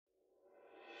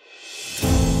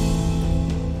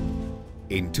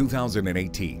In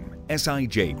 2018,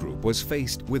 SIJ Group was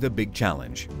faced with a big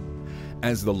challenge.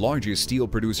 As the largest steel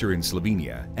producer in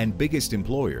Slovenia and biggest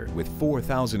employer with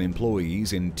 4,000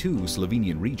 employees in two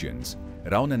Slovenian regions,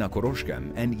 Ravne na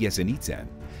Koroškem and Jesenice,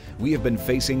 we have been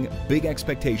facing big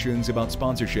expectations about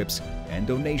sponsorships and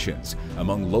donations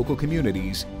among local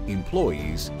communities,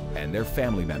 employees, and their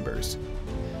family members.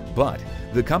 But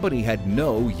the company had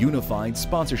no unified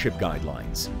sponsorship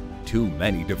guidelines, too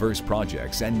many diverse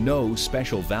projects, and no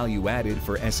special value added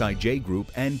for SIJ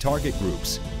Group and target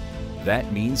groups.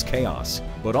 That means chaos,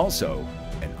 but also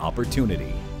an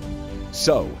opportunity.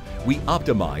 So, we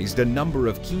optimized a number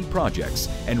of key projects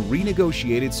and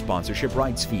renegotiated sponsorship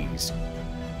rights fees.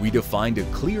 We defined a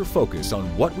clear focus on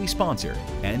what we sponsor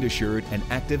and assured an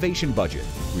activation budget,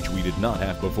 which we did not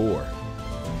have before.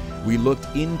 We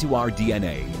looked into our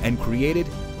DNA and created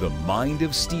the Mind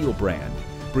of Steel brand,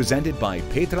 presented by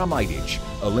Petra Majdic,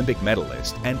 Olympic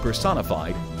medalist and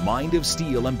personified Mind of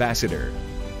Steel ambassador.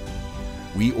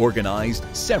 We organized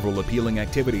several appealing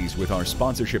activities with our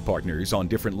sponsorship partners on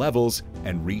different levels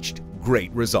and reached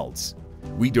great results.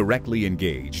 We directly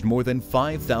engaged more than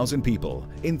 5,000 people,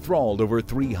 enthralled over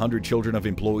 300 children of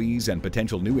employees and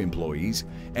potential new employees,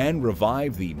 and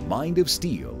revived the Mind of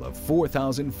Steel of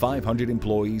 4,500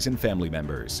 employees and family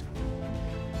members.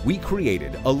 We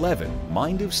created 11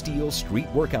 Mind of Steel street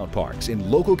workout parks in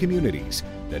local communities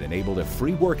that enabled a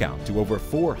free workout to over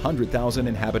 400,000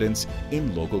 inhabitants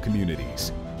in local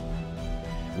communities.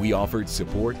 We offered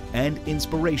support and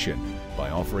inspiration by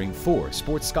offering 4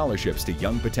 sports scholarships to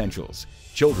young potentials,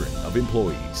 children of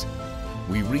employees.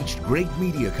 We reached great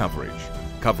media coverage,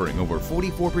 covering over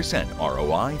 44%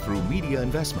 ROI through media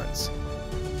investments.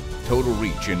 Total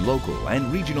reach in local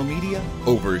and regional media,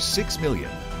 over 6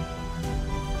 million.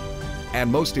 And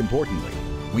most importantly,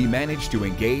 we managed to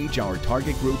engage our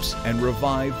target groups and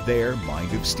revive their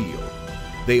Mind of Steel.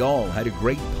 They all had a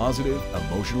great positive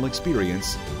emotional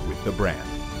experience with the brand.